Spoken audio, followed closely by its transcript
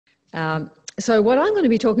So what I'm going to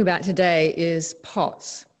be talking about today is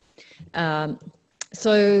POTS.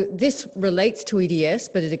 So this relates to EDS,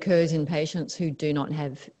 but it occurs in patients who do not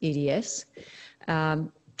have EDS.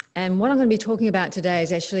 And what I'm going to be talking about today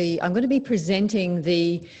is actually, I'm going to be presenting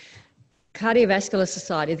the Cardiovascular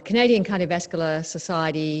Society, the Canadian Cardiovascular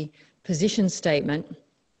Society position statement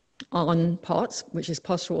on POTS, which is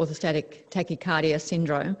postural orthostatic tachycardia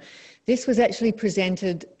syndrome. This was actually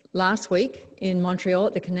presented last week in Montreal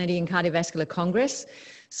at the Canadian Cardiovascular Congress.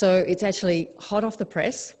 So it's actually hot off the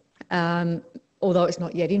press, although it's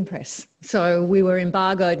not yet in press. So we were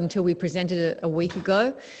embargoed until we presented it a week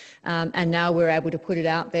ago. And now we're able to put it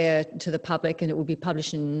out there to the public, and it will be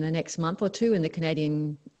published in the next month or two in the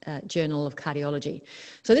Canadian Journal of Cardiology.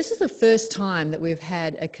 So this is the first time that we've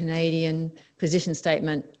had a Canadian position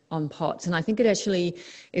statement on POTS, and I think it actually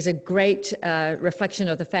is a great reflection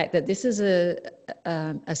of the fact that this is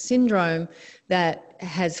a syndrome that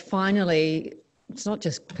has finally, it's not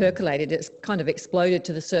just percolated, it's kind of exploded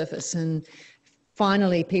to the surface, and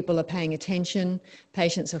finally people are paying attention.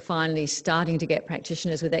 Patients are finally starting to get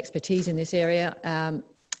practitioners with expertise in this area,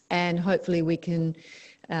 and hopefully we can,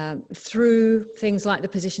 through things like the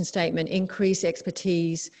position statement, increase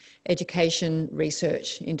expertise, education,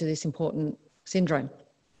 research into this important syndrome.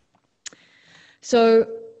 So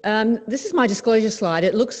this is my disclosure slide.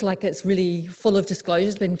 It looks like it's really full of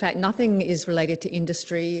disclosures, but in fact nothing is related to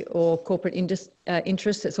industry or corporate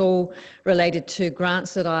interests. It's all related to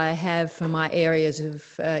grants that I have for my areas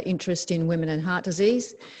of interest in women and heart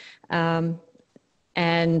disease.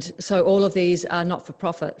 And so all of these are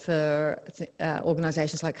not-for-profit for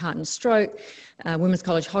organisations like Heart and Stroke, Women's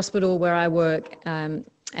College Hospital where I work,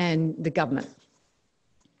 and the government.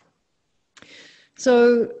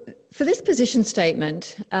 So for this position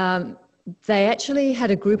statement, they actually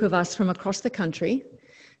had a group of us from across the country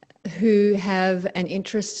who have an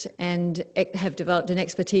interest and have developed an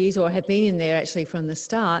expertise or have been in there actually from the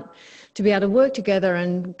start to be able to work together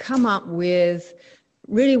and come up with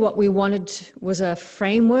really what we wanted was a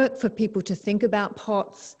framework for people to think about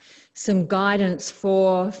POTS, some guidance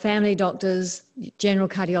for family doctors, general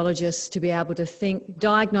cardiologists to be able to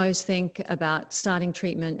diagnose, think about starting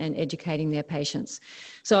treatment and educating their patients.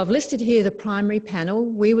 So I've listed here the primary panel.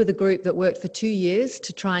 We were the group that worked for 2 years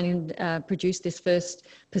to try and produce this first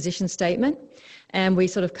position statement. And we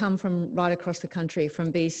sort of come from right across the country,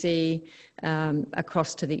 from BC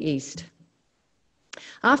across to the east.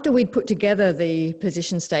 After we'd put together the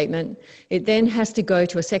position statement, it then has to go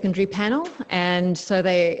to a secondary panel. And so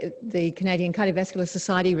the Canadian Cardiovascular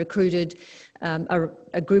Society recruited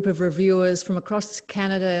a group of reviewers from across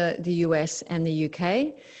Canada, the US and the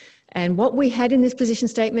UK. And what we had in this position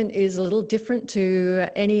statement is a little different to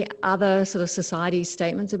any other sort of society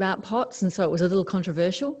statements about POTS. And so it was a little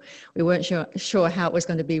controversial. We weren't sure how it was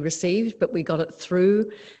going to be received, but we got it through.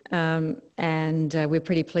 And we're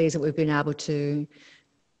pretty pleased that we've been able to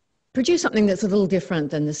produce something that's a little different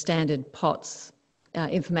than the standard POTS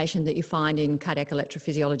information that you find in cardiac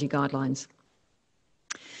electrophysiology guidelines.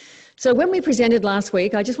 So when we presented last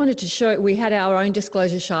week, I just wanted to show, we had our own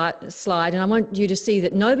disclosure slide, and I want you to see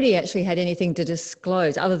that nobody actually had anything to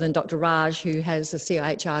disclose other than Dr. Raj, who has a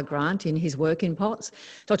CIHR grant in his work in POTS.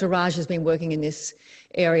 Dr. Raj has been working in this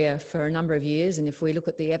area for a number of years, and if we look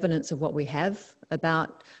at the evidence of what we have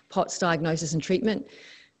about POTS diagnosis and treatment,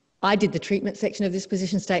 I did the treatment section of this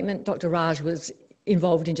position statement. Dr. Raj was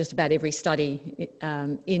involved in just about every study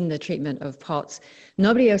in the treatment of POTS.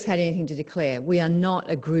 Nobody else had anything to declare. We are not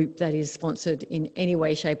a group that is sponsored in any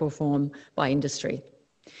way, shape or form by industry.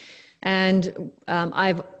 And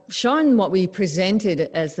I've shown what we presented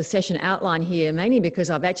as the session outline here, mainly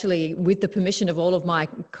because I've actually, with the permission of all of my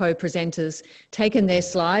co-presenters, taken their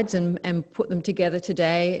slides and put them together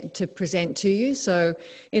today to present to you. So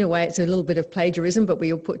in a way, it's a little bit of plagiarism, but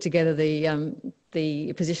we all put together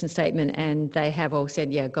the position statement, and they have all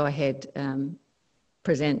said, yeah, go ahead,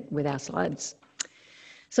 present with our slides.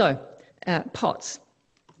 So POTS.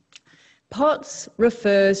 POTS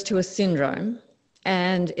refers to a syndrome,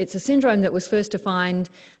 and it's a syndrome that was first defined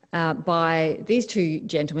by these two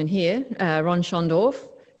gentlemen here, Ron Schondorf,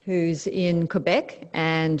 who's in Quebec,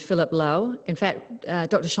 and Philip Lowe. In fact,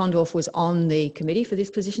 Dr. Schondorf was on the committee for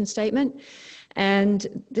this position statement,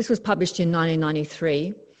 and this was published in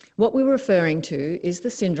 1993. What we're referring to is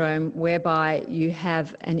the syndrome whereby you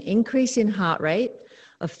have an increase in heart rate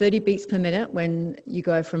of 30 beats per minute when you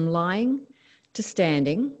go from lying to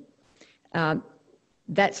standing.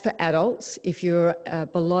 That's for adults. If you're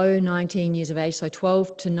below 19 years of age, so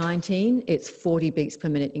 12 to 19, it's 40 beats per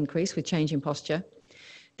minute increase with change in posture.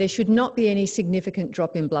 There should not be any significant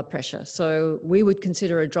drop in blood pressure. So we would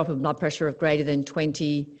consider a drop of blood pressure of greater than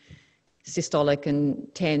 20 systolic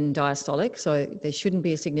and 10 diastolic, so there shouldn't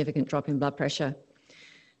be a significant drop in blood pressure.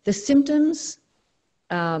 The symptoms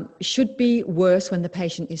should be worse when the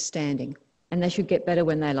patient is standing, and they should get better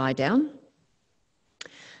when they lie down.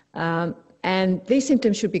 And these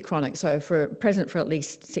symptoms should be chronic, so present for at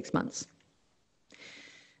least 6 months.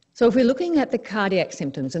 So if we're looking at the cardiac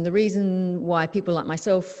symptoms, and the reason why people like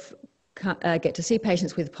myself get to see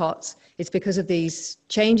patients with POTS, it's because of these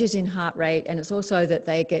changes in heart rate, and it's also that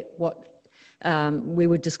they get what we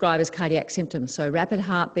would describe as cardiac symptoms. So rapid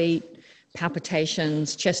heartbeat,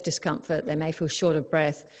 palpitations, chest discomfort, they may feel short of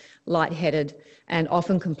breath, lightheaded, and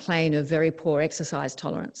often complain of very poor exercise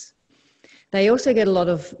tolerance. They also get a lot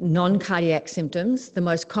of non-cardiac symptoms, the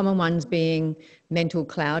most common ones being mental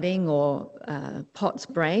clouding or POTS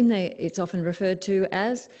brain, it's often referred to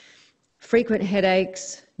as, frequent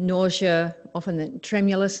headaches, nausea, often the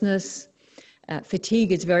tremulousness,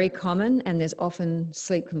 fatigue is very common, and there's often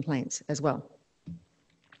sleep complaints as well.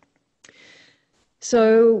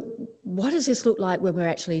 So what does this look like when we're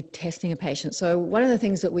actually testing a patient? So one of the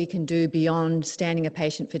things that we can do beyond standing a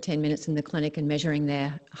patient for 10 minutes in the clinic and measuring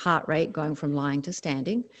their heart rate going from lying to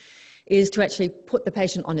standing is to actually put the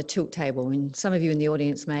patient on a tilt table. And some of you in the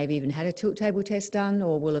audience may have even had a tilt table test done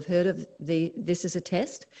or will have heard of this as a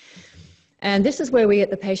test. And this is where we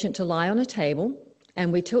get the patient to lie on a table,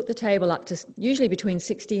 and we tilt the table up to usually between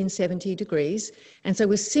 60 and 70 degrees. And so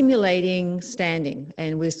we're simulating standing,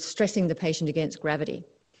 and we're stressing the patient against gravity.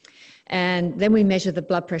 And then we measure the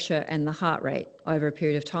blood pressure and the heart rate over a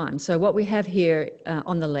period of time. So what we have here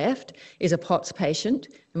on the left is a POTS patient,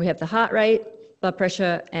 and we have the heart rate, blood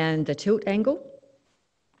pressure, and the tilt angle.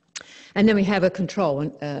 And then we have a control,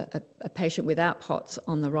 a patient without POTS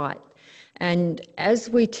on the right. And as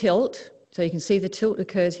we tilt, so you can see the tilt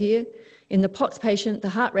occurs here, in the POTS patient, the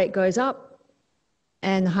heart rate goes up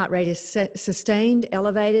and the heart rate is sustained,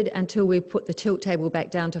 elevated, until we put the tilt table back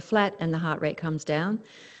down to flat and the heart rate comes down.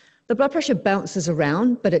 The blood pressure bounces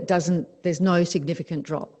around, but there's no significant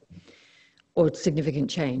drop or significant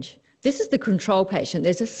change. This is the control patient.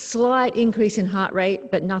 There's a slight increase in heart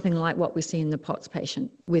rate, but nothing like what we see in the POTS patient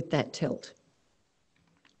with that tilt.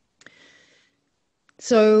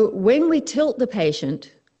 So when we tilt the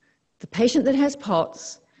patient that has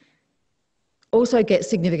POTS also gets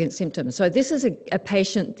significant symptoms. So this is a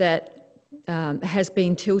patient that has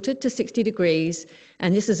been tilted to 60 degrees,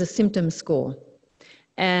 and this is a symptom score.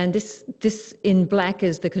 And this in black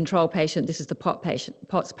is the control patient, this is the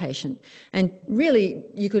POTS patient. And really,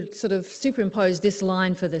 you could sort of superimpose this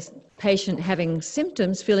line for this patient having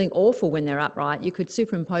symptoms, feeling awful when they're upright. You could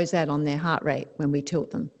superimpose that on their heart rate when we tilt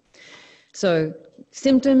them. So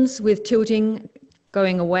symptoms with tilting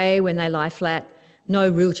going away when they lie flat, no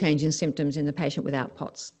real change in symptoms in the patient without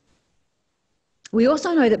POTS. We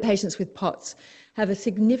also know that patients with POTS have a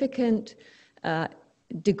significant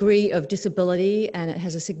degree of disability, and it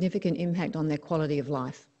has a significant impact on their quality of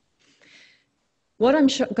life. What I'm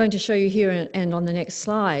going to show you here and on the next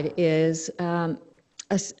slide is a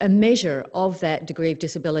measure of that degree of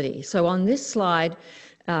disability. So on this slide,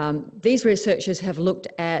 these researchers have looked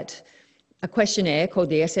at a questionnaire called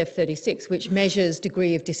the SF-36, which measures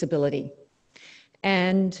degree of disability.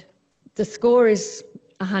 And the score is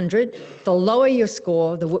 100. The lower your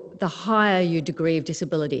score, the higher your degree of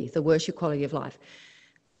disability, the worse your quality of life.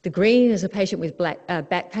 The green is a patient with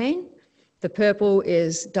back pain. The purple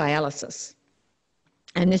is dialysis.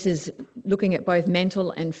 And this is looking at both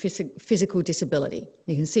mental and physical disability.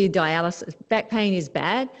 You can see dialysis, back pain is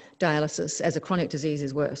bad, dialysis as a chronic disease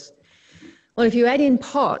is worse. Well, if you add in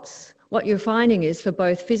POTS, what you're finding is for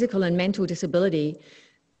both physical and mental disability,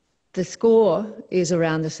 the score is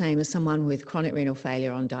around the same as someone with chronic renal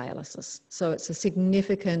failure on dialysis. So it's a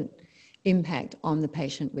significant impact on the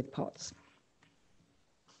patient with POTS.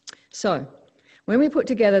 So when we put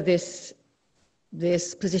together this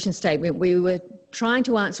position statement, we were trying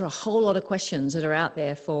to answer a whole lot of questions that are out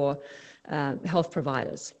there for health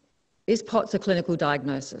providers. Is POTS a clinical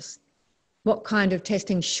diagnosis? What kind of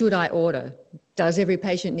testing should I order? Does every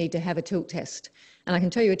patient need to have a tilt test? And I can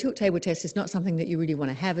tell you a tilt table test is not something that you really want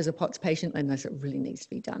to have as a POTS patient unless it really needs to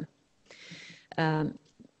be done.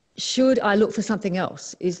 Should I look for something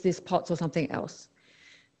else? Is this POTS or something else?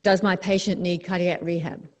 Does my patient need cardiac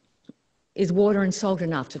rehab? Is water and salt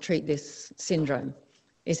enough to treat this syndrome?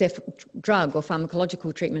 Is there drug or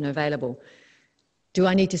pharmacological treatment available? Do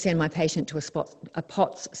I need to send my patient to a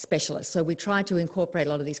POTS specialist? So we try to incorporate a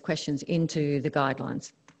lot of these questions into the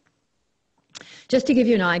guidelines. Just to give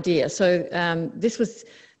you an idea, so this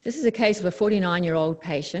is a case of a 49-year-old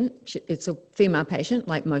patient. It's a female patient,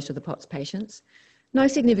 like most of the POTS patients. No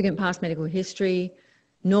significant past medical history,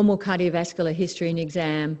 normal cardiovascular history and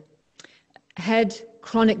exam. had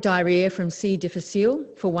chronic diarrhea from C. difficile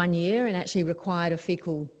for 1 year and actually required a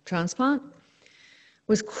fecal transplant,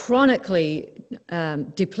 was chronically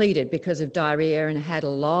depleted because of diarrhea and had a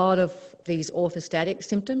lot of these orthostatic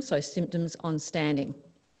symptoms, so symptoms on standing.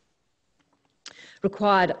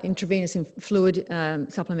 Required intravenous fluid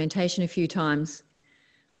supplementation a few times,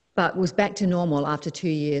 but was back to normal after 2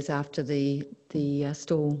 years after the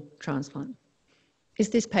stool transplant. Is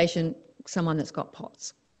this patient someone that's got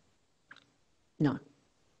POTS? No.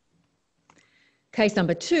 Case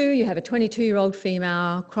number 2, you have a 22-year-old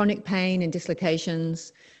female, chronic pain and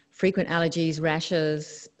dislocations, frequent allergies,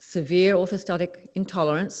 rashes, severe orthostatic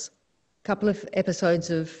intolerance, a couple of episodes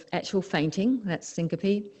of actual fainting, that's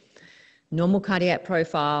syncope, normal cardiac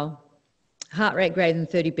profile, heart rate greater than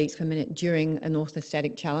 30 beats per minute during an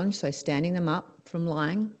orthostatic challenge, so standing them up from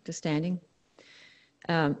lying to standing.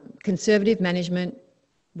 Conservative management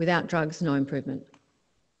without drugs, no improvement.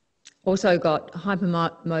 Also got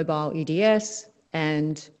hypermobile EDS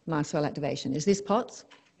and mast cell activation. Is this POTS?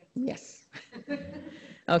 Yes.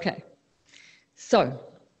 Okay. So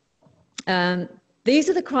these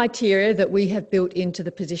are the criteria that we have built into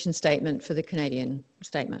the position statement for the Canadian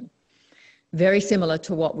statement. Very similar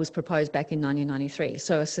to what was proposed back in 1993.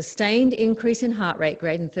 So a sustained increase in heart rate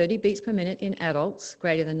greater than 30 beats per minute in adults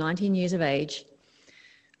greater than 19 years of age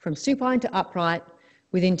from supine to upright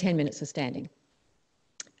within 10 minutes of standing.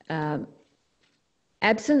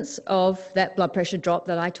 Absence of that blood pressure drop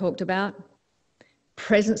that I talked about,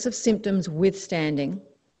 presence of symptoms with standing,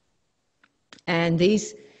 and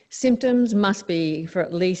these symptoms must be for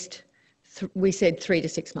at least, we said 3 to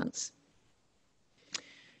 6 months.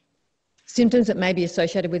 Symptoms that may be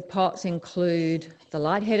associated with POTS include the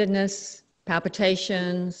lightheadedness,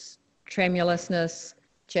 palpitations, tremulousness,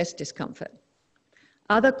 chest discomfort.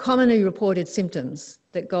 Other commonly reported symptoms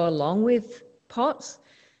that go along with POTS,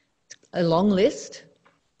 a long list: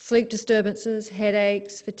 sleep disturbances,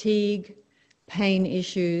 headaches, fatigue, pain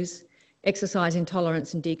issues, exercise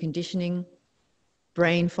intolerance and deconditioning,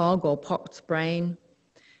 brain fog or POTS brain,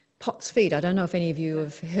 POTS feet. I don't know if any of you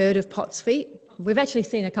have heard of POTS feet. We've actually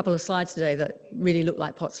seen a couple of slides today that really look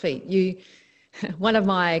like POTS feet. One of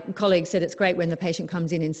my colleagues said it's great when the patient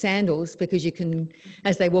comes in sandals because you can,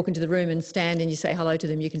 as they walk into the room and stand and you say hello to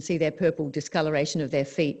them, you can see their purple discoloration of their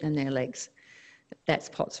feet and their legs. That's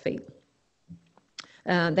POTS feet.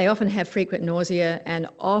 They often have frequent nausea and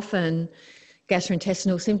often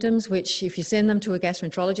gastrointestinal symptoms, which if you send them to a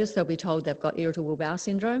gastroenterologist, they'll be told they've got irritable bowel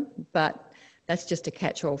syndrome, but that's just a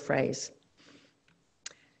catch-all phrase.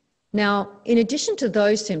 Now, in addition to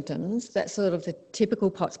those symptoms, that's sort of the typical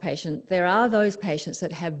POTS patient, there are those patients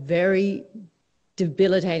that have very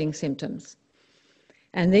debilitating symptoms.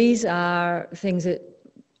 And these are things that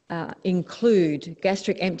include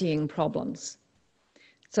gastric emptying problems.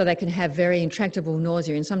 So they can have very intractable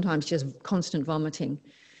nausea and sometimes just constant vomiting,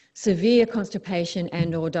 severe constipation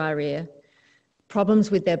and or diarrhea, problems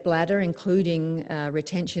with their bladder, including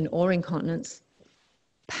retention or incontinence,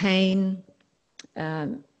 pain,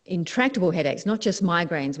 intractable headaches, not just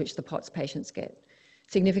migraines, which the POTS patients get,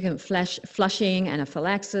 significant flushing,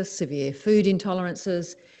 anaphylaxis, severe food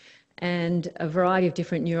intolerances, and a variety of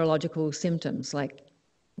different neurological symptoms like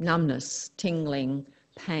numbness, tingling,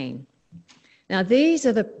 pain. Now, these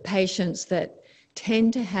are the patients that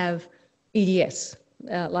tend to have EDS,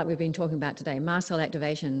 like we've been talking about today, mast cell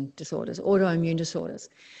activation disorders, autoimmune disorders.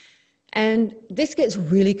 And this gets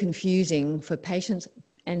really confusing for patients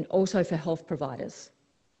and also for health providers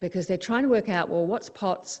because they're trying to work out, well, what's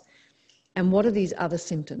POTS and what are these other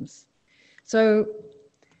symptoms? So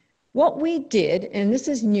what we did, and this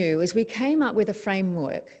is new, is we came up with a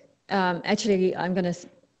framework. Actually, I'm going to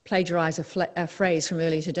plagiarize a phrase from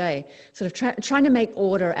earlier today, sort of trying to make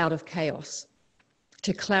order out of chaos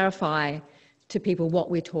to clarify to people what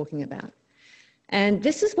we're talking about. And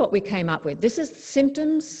this is what we came up with. This is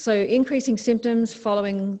symptoms, so increasing symptoms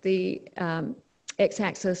following the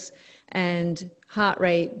x-axis and heart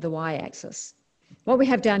rate, the y-axis. What we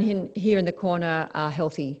have down here in the corner are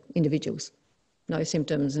healthy individuals, no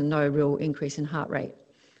symptoms and no real increase in heart rate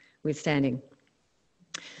with standing.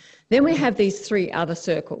 Then we have these 3 other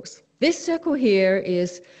circles. This circle here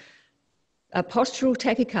is a postural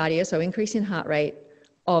tachycardia, so increase in heart rate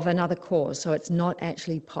of another cause, so it's not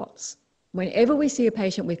actually POTS. Whenever we see a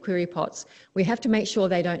patient with query POTS, we have to make sure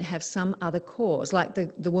they don't have some other cause, like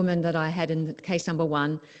the woman that I had in case number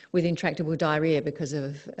 1 with intractable diarrhea because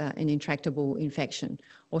of an intractable infection,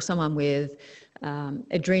 or someone with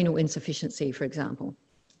adrenal insufficiency, for example.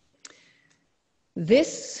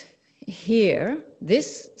 This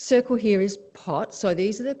circle here is POTS, so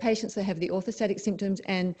these are the patients that have the orthostatic symptoms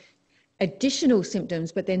and additional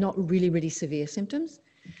symptoms, but they're not really, really severe symptoms.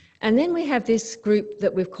 And then we have this group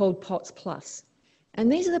that we've called POTS plus. And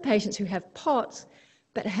these are the patients who have POTS,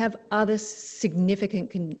 but have other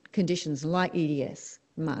significant conditions like EDS,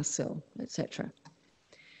 mast cell, etc.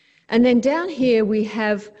 And then down here we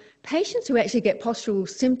have patients who actually get postural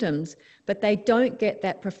symptoms, but they don't get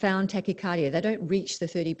that profound tachycardia. They don't reach the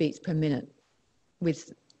 30 beats per minute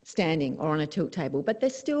with standing or on a tilt table, but they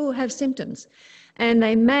still have symptoms. And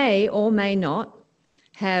they may or may not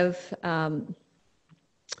have,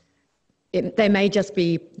 they may just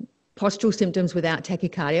be postural symptoms without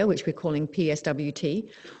tachycardia, which we're calling PSWT,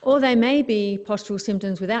 or they may be postural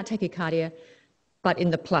symptoms without tachycardia, but in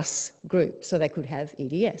the plus group, so they could have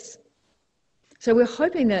EDS. So we're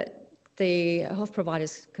hoping that the health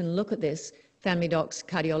providers can look at this, family docs,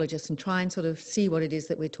 cardiologists, and try and sort of see what it is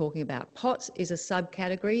that we're talking about. POTS is a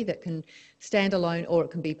subcategory that can stand alone, or it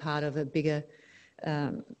can be part of a bigger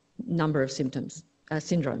number of symptoms,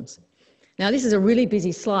 syndromes. Now, this is a really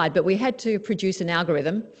busy slide, but we had to produce an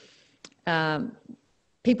algorithm.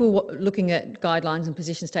 People looking at guidelines and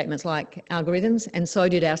position statements like algorithms, and so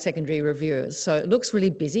did our secondary reviewers. So it looks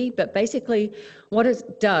really busy, but basically what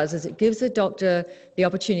it does is it gives the doctor the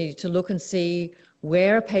opportunity to look and see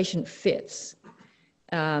where a patient fits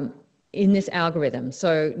in this algorithm.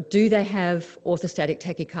 So do they have orthostatic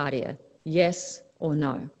tachycardia? Yes or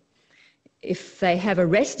no? If they have a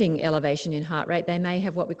resting elevation in heart rate, they may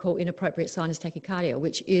have what we call inappropriate sinus tachycardia,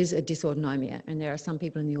 which is a dysautonomia. And there are some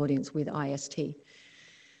people in the audience with IST.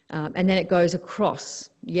 And then it goes across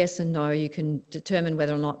yes and no. You can determine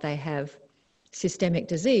whether or not they have systemic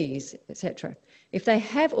disease, etc. If they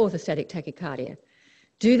have orthostatic tachycardia,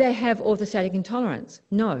 do they have orthostatic intolerance?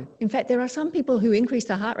 No. In fact, there are some people who increase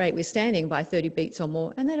their heart rate with standing by 30 beats or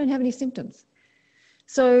more, and they don't have any symptoms.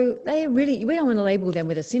 So we don't want to label them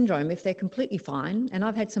with a syndrome if they're completely fine. And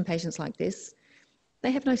I've had some patients like this.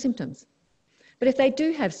 They have no symptoms. But if they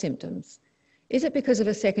do have symptoms, is it because of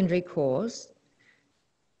a secondary cause?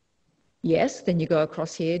 Yes, then you go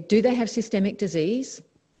across here. Do they have systemic disease?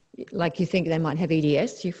 Like you think they might have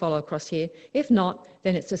EDS, you follow across here. If not,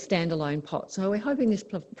 then it's a standalone POT. So we're hoping this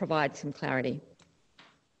provides some clarity.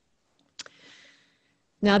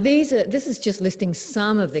 Now, this is just listing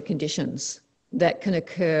some of the conditions that can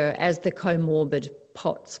occur as the comorbid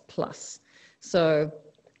POTS plus. So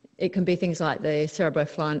it can be things like the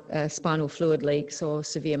cerebrospinal fluid leaks or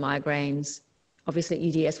severe migraines.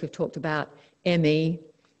 Obviously EDS we've talked about, ME,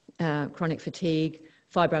 chronic fatigue,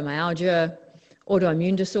 fibromyalgia,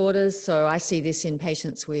 autoimmune disorders. So I see this in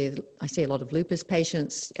patients I see a lot of lupus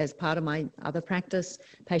patients as part of my other practice,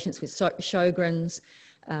 patients with Sjogren's,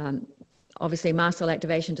 obviously mast cell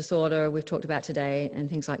activation disorder we've talked about today, and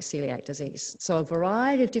things like celiac disease. So a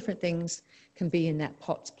variety of different things can be in that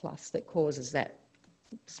POTS plus that causes that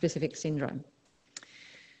specific syndrome.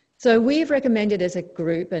 So we've recommended as a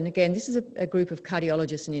group, and again, this is a group of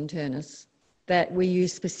cardiologists and internists, that we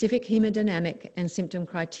use specific hemodynamic and symptom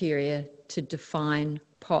criteria to define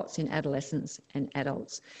POTS in adolescents and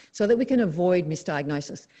adults so that we can avoid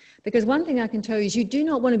misdiagnosis. Because one thing I can tell you is you do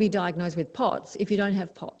not want to be diagnosed with POTS if you don't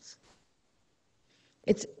have POTS.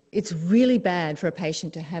 It's really bad for a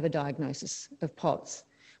patient to have a diagnosis of POTS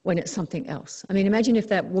when it's something else. I mean, imagine if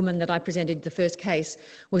that woman that I presented the first case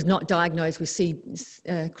was not diagnosed with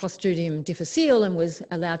Clostridium difficile and was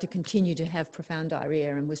allowed to continue to have profound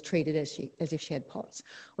diarrhea and was treated as if she had POTS.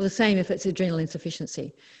 Or the same if it's adrenal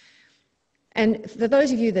insufficiency. And for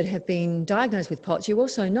those of you that have been diagnosed with POTS, you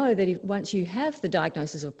also know that once you have the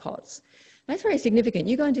diagnosis of POTS, that's very significant.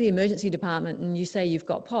 You go into the emergency department and you say you've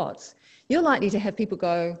got POTS, you're likely to have people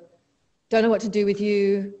go, don't know what to do with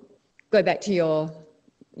you, go back to your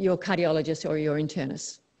cardiologist or your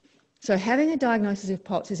internist. So having a diagnosis of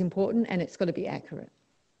POTS is important, and it's got to be accurate.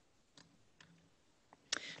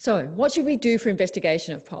 So what should we do for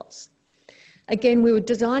investigation of POTS? Again, we were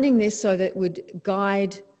designing this so that it would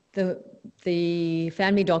guide the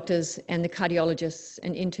family doctors and the cardiologists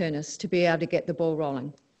and internists to be able to get the ball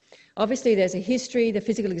rolling. Obviously, there's a history, the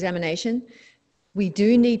physical examination. We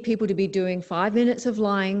do need people to be doing 5 minutes of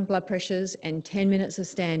lying blood pressures and 10 minutes of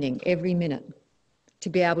standing every minute to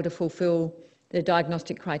be able to fulfill the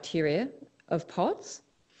diagnostic criteria of POTS.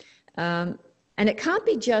 And it can't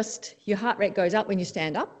be just your heart rate goes up when you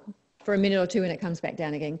stand up for a minute or two and it comes back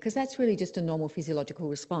down again, because that's really just a normal physiological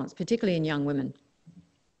response, particularly in young women.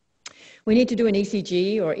 We need to do an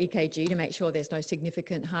ECG or EKG to make sure there's no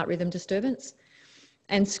significant heart rhythm disturbance,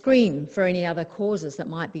 and screen for any other causes that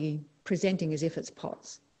might be presenting as if it's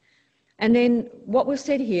POTS. And then what we've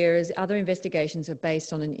said here is other investigations are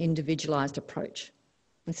based on an individualised approach.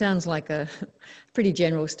 It sounds like a pretty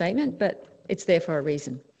general statement, but it's there for a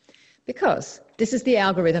reason. Because this is the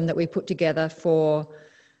algorithm that we put together for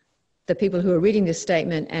the people who are reading this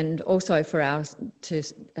statement and also for to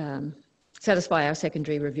satisfy our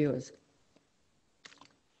secondary reviewers.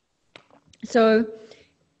 So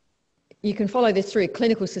you can follow this through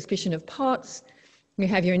clinical suspicion of POTS. You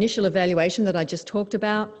have your initial evaluation that I just talked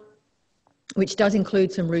about, which does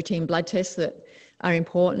include some routine blood tests that are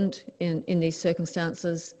important in these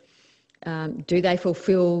circumstances. Does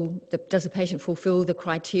the patient fulfill the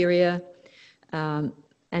criteria? And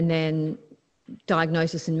then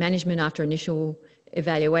diagnosis and management after initial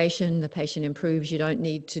evaluation, the patient improves, you don't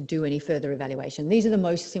need to do any further evaluation. These are the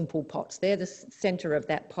most simple POTS. They're the centre of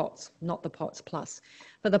that POTS, not the POTS plus.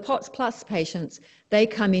 For the POTS plus patients, they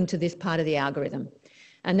come into this part of the algorithm.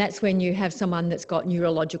 And that's when you have someone that's got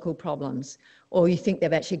neurological problems, or you think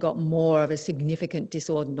they've actually got more of a significant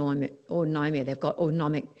dysautonomia. They've got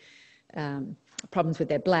autonomic problems with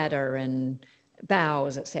their bladder and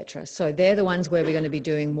bowels, etc. So they're the ones where we're going to be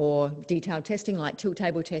doing more detailed testing, like tilt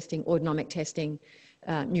table testing, autonomic testing,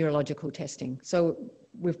 neurological testing. So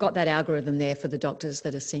we've got that algorithm there for the doctors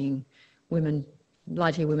that are seeing women,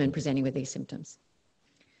 largely women presenting with these symptoms.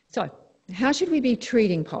 So how should we be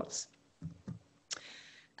treating POTS?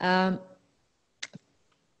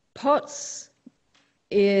 POTS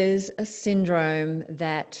is a syndrome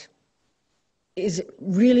that is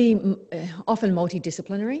really often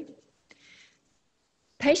multidisciplinary.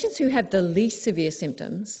 Patients who have the least severe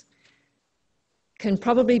symptoms can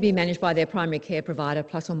probably be managed by their primary care provider,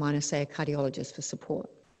 plus or minus, say, a cardiologist for support.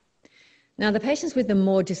 Now, the patients with the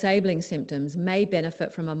more disabling symptoms may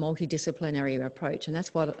benefit from a multidisciplinary approach, and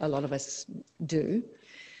that's what a lot of us do.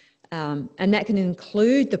 And that can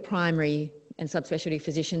include the primary and subspecialty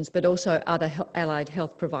physicians, but also other allied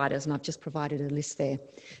health providers, and I've just provided a list there.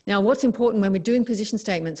 Now, what's important when we're doing position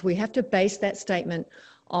statements, we have to base that statement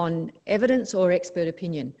on evidence or expert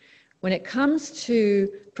opinion. When it comes to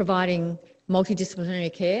providing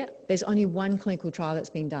multidisciplinary care, there's only one clinical trial that's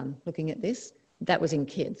been done looking at this. That was in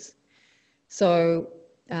kids. So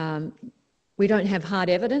we don't have hard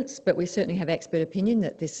evidence, but we certainly have expert opinion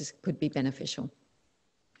that this could be beneficial.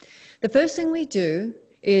 The first thing we do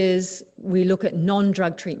is we look at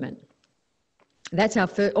non-drug treatment. That's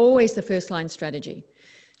always the first line strategy.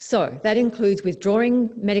 So that includes withdrawing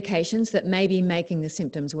medications that may be making the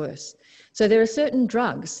symptoms worse. So there are certain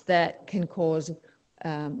drugs that can cause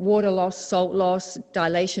water loss, salt loss,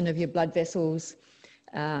 dilation of your blood vessels,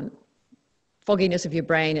 fogginess of your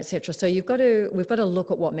brain, etc. So we've got to look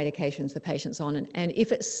at what medications the patient's on and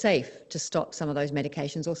if it's safe to stop some of those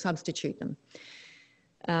medications or substitute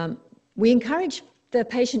them. We encourage the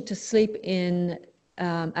patient to sleep in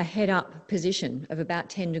a head-up position of about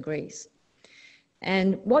 10 degrees.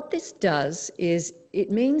 And what this does is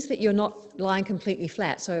it means that you're not lying completely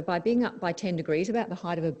flat. So by being up by 10 degrees, about the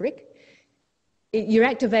height of a brick, you're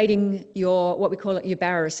activating what we call your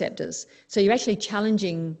baroreceptors. So you're actually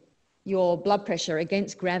challenging your blood pressure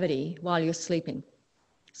against gravity while you're sleeping,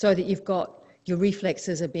 so that your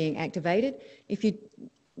reflexes are being activated.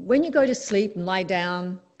 When you go to sleep and lie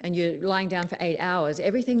down, and you're lying down for 8 hours,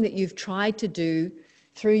 everything that you've tried to do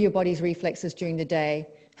through your body's reflexes during the day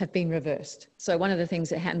have been reversed. So one of the things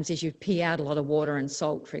that happens is you pee out a lot of water and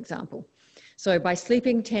salt, for example. So by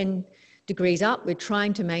sleeping 10 degrees up, we're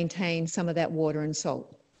trying to maintain some of that water and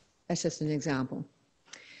salt. That's just an example.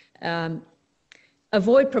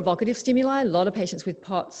 Avoid provocative stimuli. A lot of patients with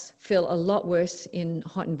POTS feel a lot worse in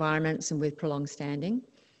hot environments and with prolonged standing.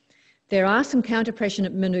 There are some counter-pressure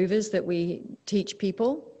maneuvers that we teach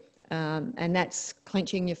people, and that's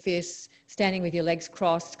clenching your fists, standing with your legs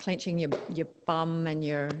crossed, clenching your bum and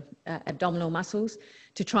your abdominal muscles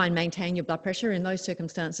to try and maintain your blood pressure in those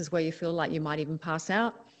circumstances where you feel like you might even pass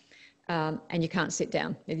out and you can't sit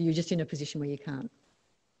down. You're just in a position where you can't.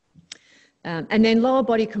 And then lower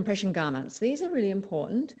body compression garments. These are really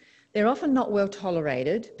important. They're often not well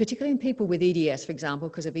tolerated, particularly in people with EDS, for example,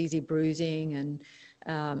 because of easy bruising and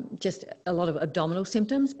just a lot of abdominal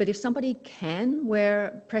symptoms. But if somebody can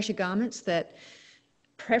wear pressure garments, that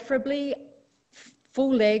preferably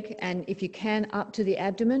full leg, and if you can up to the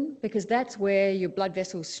abdomen, because that's where your blood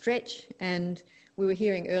vessels stretch. And we were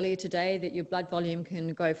hearing earlier today that your blood volume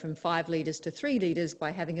can go from 5 litres to 3 litres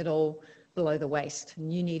by having it all below the waist,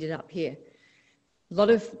 and you need it up here. A lot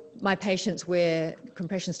of my patients wear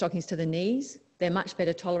compression stockings to the knees. They're much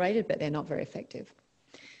better tolerated, but they're not very effective.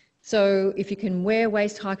 So if you can wear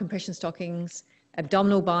waist-high compression stockings,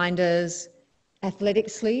 abdominal binders, athletic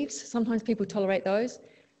sleeves, sometimes people tolerate those,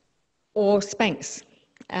 or Spanx.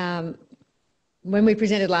 When we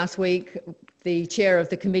presented last week, the chair of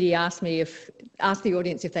the committee asked the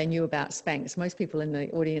audience if they knew about Spanx. Most people in the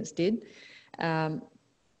audience did.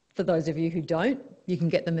 For those of you who don't, you can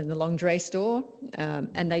get them in the lingerie store,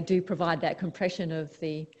 and they do provide that compression of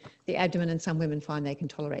the abdomen, and some women find they can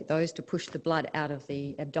tolerate those to push the blood out of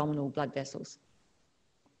the abdominal blood vessels.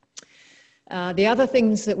 The other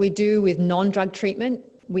things that we do with non-drug treatment,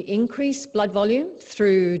 we increase blood volume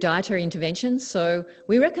through dietary interventions. So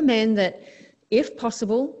we recommend that, if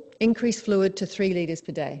possible, increase fluid to 3 litres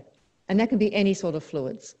per day, and that can be any sort of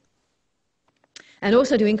fluids. And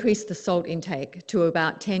also to increase the salt intake to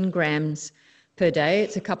about 10 grams per day.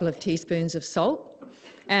 It's a couple of teaspoons of salt.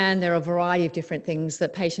 And there are a variety of different things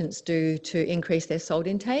that patients do to increase their salt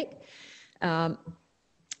intake.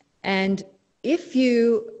 And if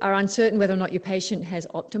you are uncertain whether or not your patient has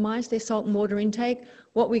optimized their salt and water intake,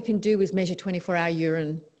 what we can do is measure 24-hour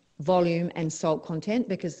urine volume and salt content,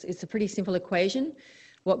 because it's a pretty simple equation.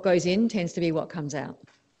 What goes in tends to be what comes out.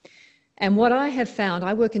 And what I have found,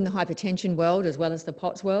 I work in the hypertension world as well as the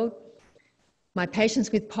POTS world. My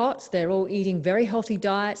patients with POTS, they're all eating very healthy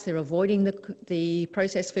diets. They're avoiding the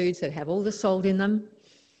processed foods that have all the salt in them.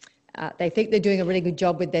 They think they're doing a really good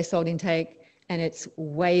job with their salt intake, and it's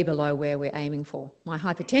way below where we're aiming for. My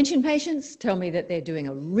hypertension patients tell me that they're doing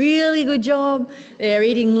a really good job. They're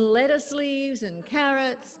eating lettuce leaves and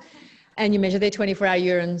carrots, and you measure their 24-hour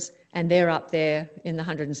urines, and they're up there in the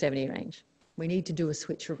 170 range. We need to do a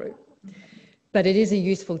switcheroo. But it is a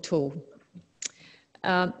useful tool.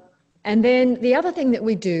 And then the other thing that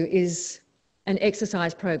we do is an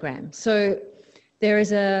exercise program. So there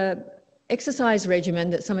is a exercise regimen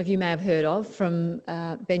that some of you may have heard of from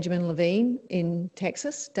Benjamin Levine in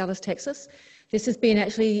Texas, Dallas, Texas. This has been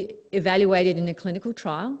actually evaluated in a clinical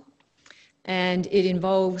trial, and it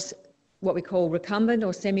involves what we call recumbent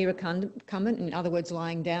or semi-recumbent, in other words,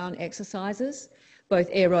 lying down exercises, both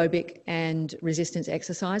aerobic and resistance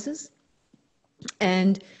exercises.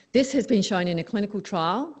 And this has been shown in a clinical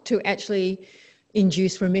trial to actually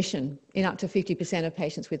induce remission in up to 50% of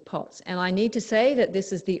patients with POTS. And I need to say that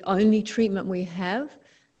this is the only treatment we have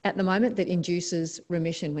at the moment that induces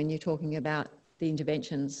remission when you're talking about the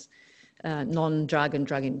interventions, non-drug and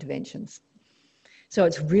drug interventions. So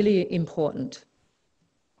it's really important.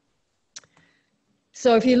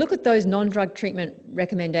 So if you look at those non-drug treatment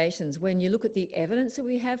recommendations, when you look at the evidence that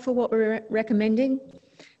we have for what we're recommending,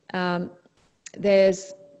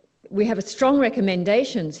 we have a strong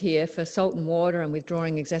recommendations here for salt and water and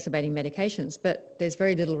withdrawing exacerbating medications, but there's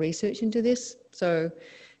very little research into this, so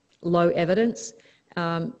low evidence.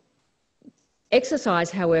 Exercise,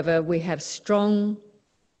 however, we have strong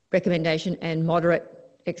recommendation and moderate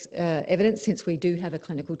evidence, since we do have a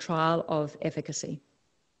clinical trial of efficacy.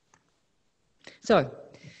 So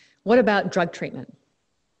what about drug treatment?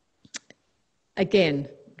 Again,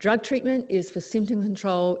 drug treatment is for symptom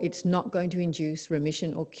control. It's not going to induce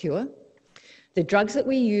remission or cure. The drugs that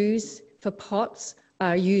we use for POTS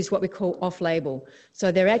are used what we call off-label.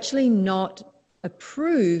 So they're actually not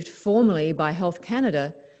approved formally by Health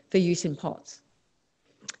Canada for use in POTS.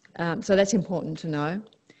 So that's important to know.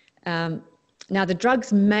 Now, the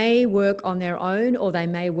drugs may work on their own, or they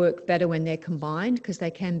may work better when they're combined, because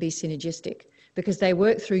they can be synergistic, because they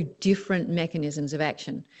work through different mechanisms of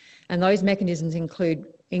action. And those mechanisms include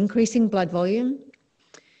increasing blood volume,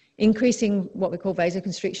 increasing what we call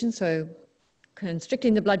vasoconstriction, so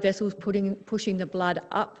constricting the blood vessels, pushing the blood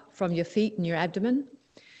up from your feet and your abdomen,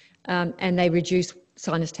 and they reduce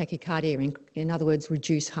sinus tachycardia, in other words,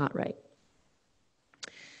 reduce heart rate.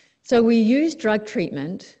 So we use drug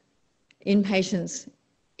treatment in patients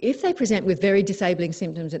if they present with very disabling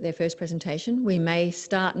symptoms at their first presentation. We may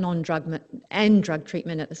start non-drug and drug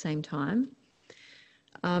treatment at the same time.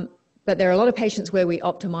 But there are a lot of patients where we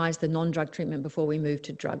optimise the non-drug treatment before we move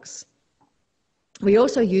to drugs. We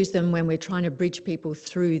also use them when we're trying to bridge people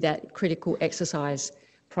through that critical exercise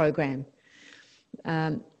program.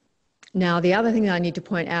 Now, the other thing that I need to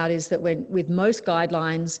point out is that with most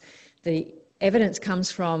guidelines, the evidence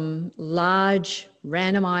comes from large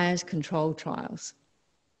randomised controlled trials.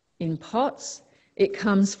 In POTS, it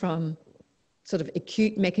comes from sort of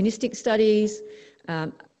acute mechanistic studies,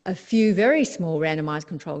 a few very small randomised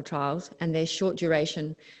controlled trials, and they're short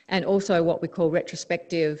duration, and also what we call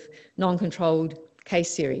retrospective non-controlled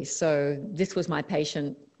case series. So this was my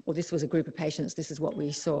patient, or this was a group of patients, this is what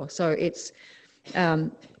we saw. So it's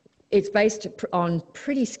based on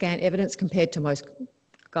pretty scant evidence compared to most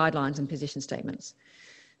guidelines and position statements.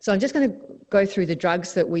 So I'm just going to go through the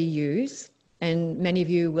drugs that we use, and many of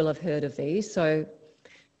you will have heard of these. So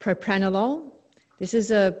propranolol, this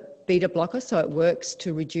is a beta blocker, so it works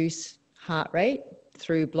to reduce heart rate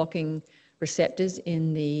through blocking receptors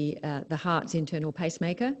in the heart's internal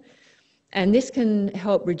pacemaker. And this can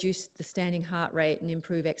help reduce the standing heart rate and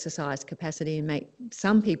improve exercise capacity and make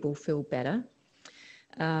some people feel better.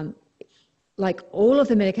 Like all of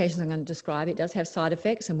the medications I'm going to describe, it does have side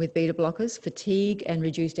effects, and with beta blockers, fatigue and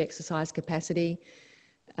reduced exercise capacity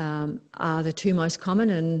are the two most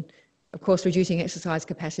common. And of course, reducing exercise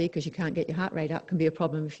capacity because you can't get your heart rate up can be a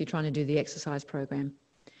problem if you're trying to do the exercise program.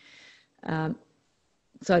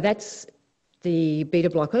 So that's the beta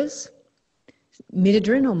blockers.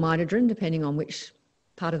 Midodrine or midodrine, depending on which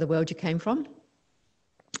part of the world you came from.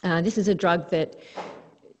 This is a drug that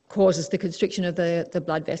causes the constriction of the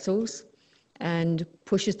blood vessels and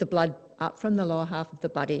pushes the blood up from the lower half of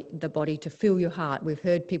the body to fill your heart. We've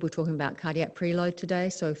heard people talking about cardiac preload today,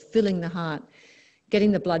 so filling the heart,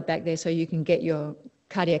 getting the blood back there so you can get your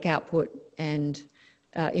cardiac output and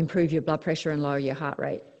improve your blood pressure and lower your heart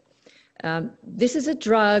rate. This is a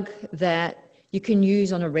drug that you can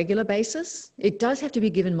use on a regular basis. It does have to be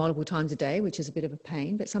given multiple times a day, which is a bit of a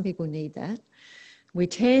pain, but some people need that. We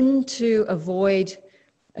tend to avoid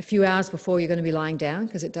a few hours before you're going to be lying down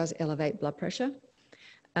because it does elevate blood pressure.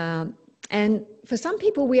 And for some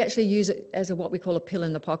people, we actually use it as what we call a pill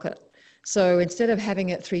in the pocket. So instead of having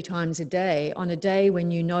it 3 times a day, on a day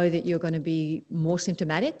when you know that you're going to be more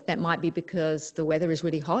symptomatic, that might be because the weather is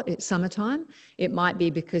really hot, it's summertime. It might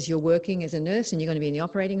be because you're working as a nurse and you're going to be in the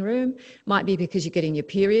operating room. It might be because you're getting your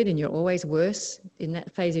period and you're always worse in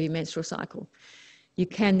that phase of your menstrual cycle. You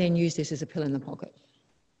can then use this as a pill in the pocket.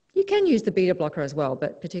 You can use the beta blocker as well,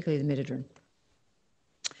 but particularly the midodrine.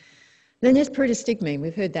 Then there's pyridostigmine.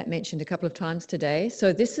 We've heard that mentioned a couple of times today.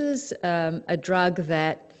 So this is a drug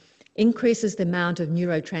that increases the amount of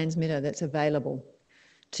neurotransmitter that's available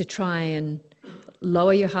to try and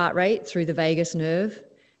lower your heart rate through the vagus nerve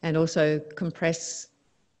and also compress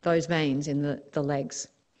those veins in the legs.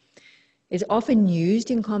 It's often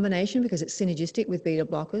used in combination because it's synergistic with beta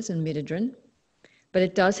blockers and midodrine, but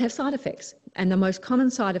it does have side effects. And the most common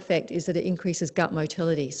side effect is that it increases gut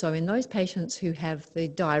motility. So in those patients who have the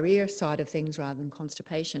diarrhea side of things rather than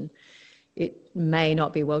constipation, it may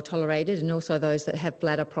not be well tolerated, and also those that have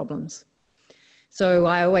bladder problems. So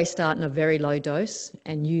I always start in a very low dose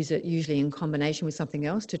and use it usually in combination with something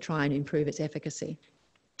else to try and improve its efficacy.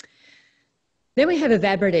 Then we have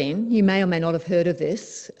ivabradine. You may or may not have heard of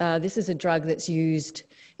this. This is a drug that's used,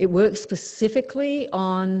 it works specifically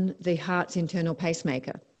on the heart's internal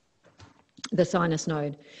pacemaker, the sinus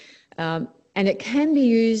node. And it can be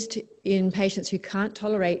used in patients who can't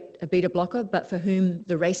tolerate a beta blocker, but for whom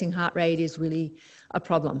the racing heart rate is really a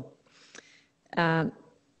problem.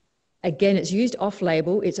 Again, it's used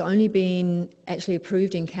off-label. It's only been actually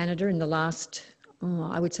approved in Canada in the last,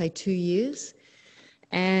 I would say 2 years.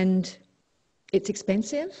 And it's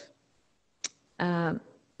expensive.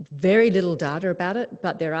 Very little data about it,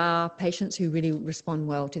 but there are patients who really respond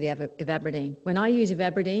well to the ivabradine. When I use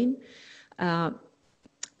ivabradine,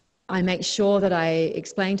 I make sure that I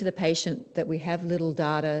explain to the patient that we have little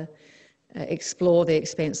data, explore the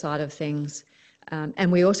expense side of things. And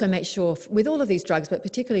we also make sure with all of these drugs, but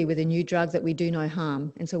particularly with a new drug, that we do no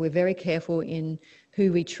harm. And so we're very careful in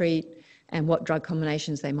who we treat and what drug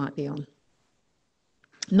combinations they might be on.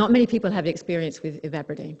 Not many people have experience with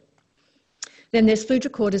ivabradine. Then there's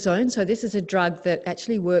fludrocortisone. So this is a drug that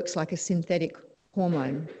actually works like a synthetic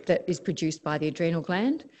hormone that is produced by the adrenal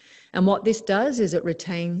gland. And what this does is it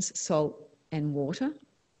retains salt and water.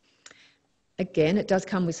 Again, it does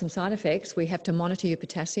come with some side effects. We have to monitor your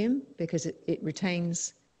potassium because it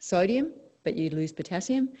retains sodium, but you lose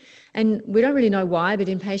potassium. And we don't really know why, but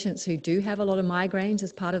in patients who do have a lot of migraines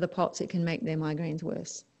as part of the POTS, it can make their migraines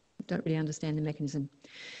worse. Don't really understand the mechanism.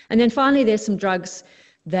 And then finally, there's some drugs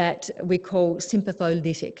that we call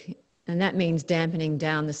sympatholytic, and that means dampening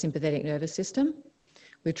down the sympathetic nervous system.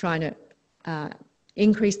 We're trying to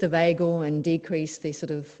increase the vagal and decrease the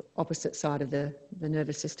sort of opposite side of the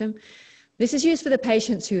nervous system. This is used for the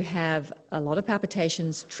patients who have a lot of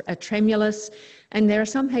palpitations, are tremulous, and there are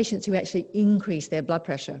some patients who actually increase their blood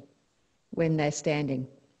pressure when they're standing.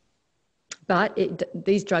 But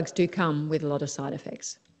these drugs do come with a lot of side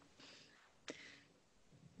effects.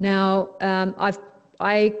 Now,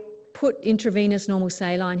 I put intravenous normal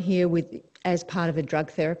saline here as part of a drug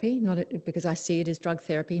therapy, because I see it as drug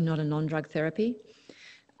therapy, not a non-drug therapy.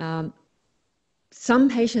 Some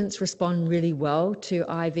patients respond really well to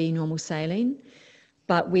IV normal saline,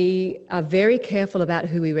 but we are very careful about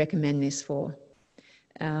who we recommend this for.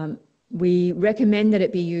 We recommend that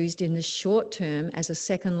it be used in the short term as a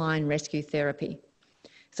second-line rescue therapy.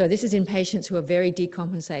 So this is in patients who are very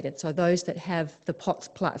decompensated, so those that have the POTS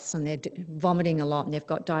plus and they're vomiting a lot and they've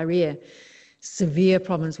got diarrhea, severe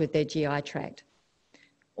problems with their GI tract.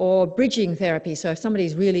 Or bridging therapy. So if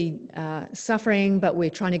somebody's really suffering, but we're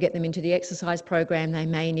trying to get them into the exercise program, they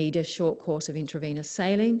may need a short course of intravenous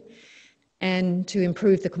saline, and to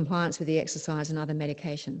improve the compliance with the exercise and other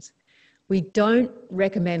medications. We don't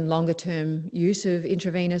recommend longer term use of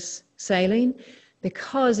intravenous saline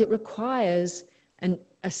because it requires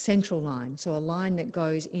a central line, so a line that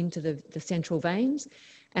goes into the central veins,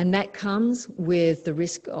 and that comes with the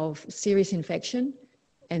risk of serious infection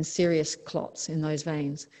and serious clots in those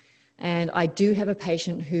veins. And I do have a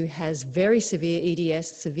patient who has very severe EDS,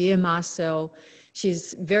 severe mast cell.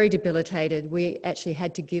 She's very debilitated. We actually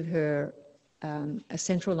had to give her a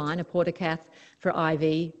central line, a portacath for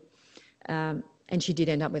IV, and she did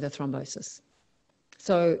end up with a thrombosis.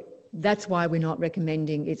 So that's why we're not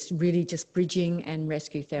recommending, it's really just bridging and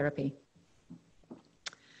rescue therapy.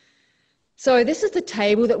 So this is the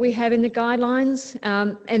table that we have in the guidelines,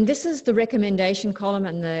 and this is the recommendation column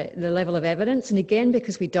and the level of evidence. And again,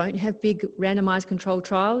 because we don't have big randomized controlled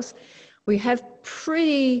trials, we have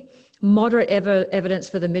pretty moderate evidence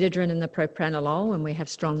for the midodrine and the propranolol, and we have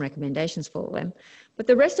strong recommendations for them. But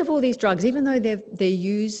the rest of all these drugs, even though they're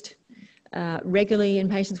used regularly in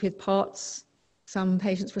patients with POTS, some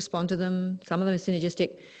patients respond to them, some of them are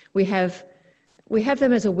synergistic, we have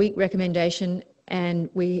them as a weak recommendation, and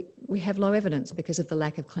we have low evidence because of the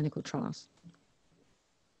lack of clinical trials.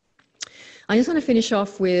 I just want to finish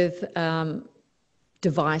off with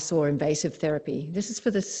device or invasive therapy. This is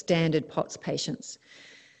for the standard POTS patients.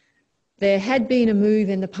 There had been a move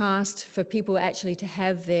in the past for people actually to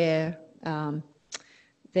have their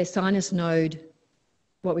sinus node,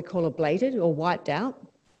 what we call ablated or wiped out,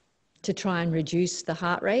 to try and reduce the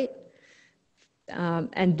heart rate.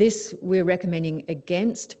 And this we're recommending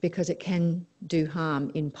against because it can do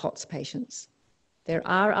harm in POTS patients. There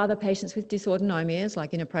are other patients with dysautonomias,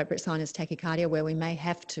 like inappropriate sinus tachycardia, where we may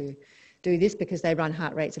have to do this because they run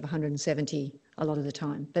heart rates of 170 a lot of the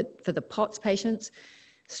time. But for the POTS patients,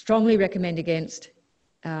 strongly recommend against.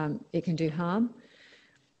 It can do harm.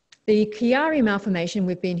 The Chiari malformation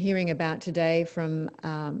we've been hearing about today from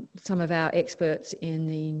some of our experts in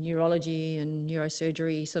the neurology and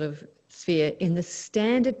neurosurgery sort of sphere. In the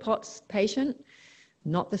standard POTS patient,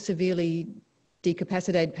 not the severely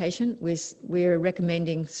decapacitated patient, we're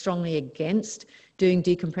recommending strongly against doing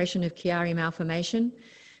decompression of Chiari malformation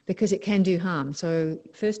because it can do harm. So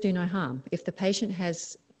first, do no harm. If the patient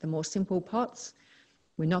has the more simple POTS,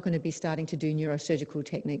 we're not going to be starting to do neurosurgical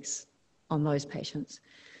techniques on those patients.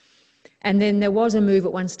 And then there was a move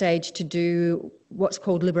at one stage to do what's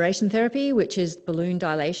called liberation therapy, which is balloon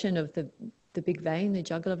dilation of the big vein, the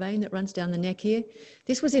jugular vein that runs down the neck here.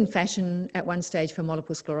 This was in fashion at one stage for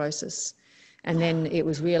multiple sclerosis. And then it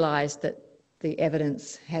was realised that the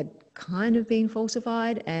evidence had kind of been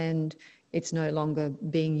falsified and it's no longer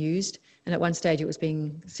being used. And at one stage it was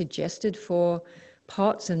being suggested for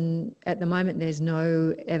POTS, and at the moment there's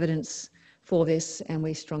no evidence for this, and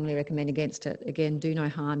we strongly recommend against it. Again, do no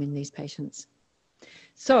harm in these patients.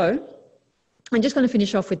 So I'm just going to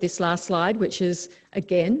finish off with this last slide, which is,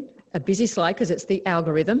 again, a busy slide because it's the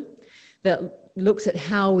algorithm that looks at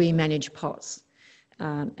how we manage POTS.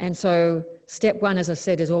 And so step one, as I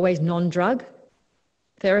said, is always non-drug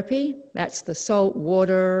therapy. That's the salt,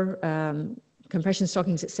 water, compression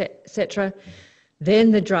stockings, etc.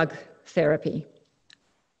 Then the drug therapy.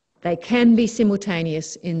 They can be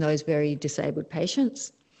simultaneous in those very disabled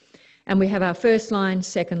patients. And we have our first line,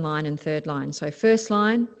 second line, and third line. So first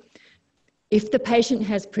line, if the patient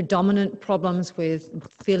has predominant problems with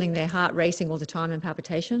feeling their heart racing all the time and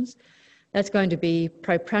palpitations, that's going to be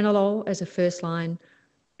propranolol as a first line.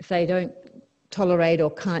 If they don't tolerate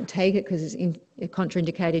or can't take it because it's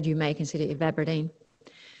contraindicated, you may consider ivabradine.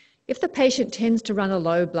 If the patient tends to run a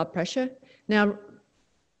low blood pressure, now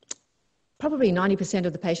probably 90%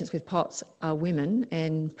 of the patients with POTS are women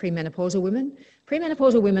and premenopausal women.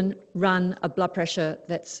 Premenopausal women run a blood pressure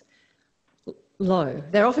that's low.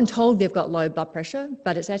 They're often told they've got low blood pressure,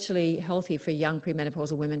 but it's actually healthy for young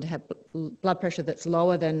premenopausal women to have blood pressure that's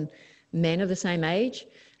lower than men of the same age,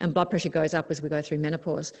 and blood pressure goes up as we go through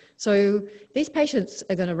menopause. So these patients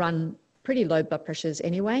are going to run pretty low blood pressures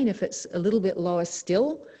anyway, and if it's a little bit lower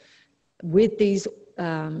still with these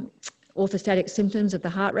orthostatic symptoms of the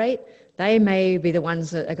heart rate, they may be the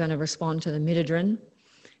ones that are going to respond to the midodrine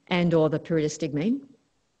and or the pyridostigmine.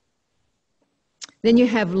 Then you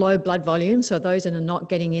have low blood volume, so those that are not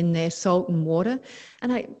getting in their salt and water.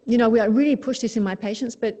 And I really push this in my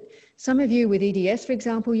patients, but some of you with EDS, for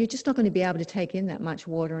example, you're just not going to be able to take in that much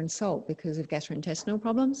water and salt because of gastrointestinal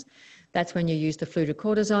problems. That's when you use the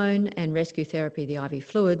fludrocortisone and rescue therapy, the IV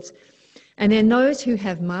fluids. And then those who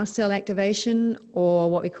have mast cell activation,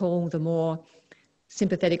 or what we call the more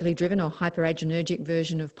sympathetically driven or hyperadrenergic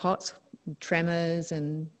version of POTS, tremors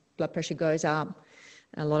and blood pressure goes up,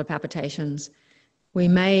 a lot of palpitations, we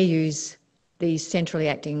may use these centrally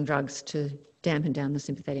acting drugs to dampen down the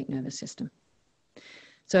sympathetic nervous system.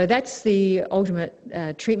 So that's the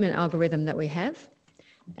ultimate treatment algorithm that we have.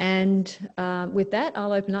 And with that,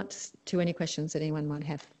 I'll open up to any questions that anyone might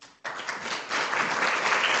have.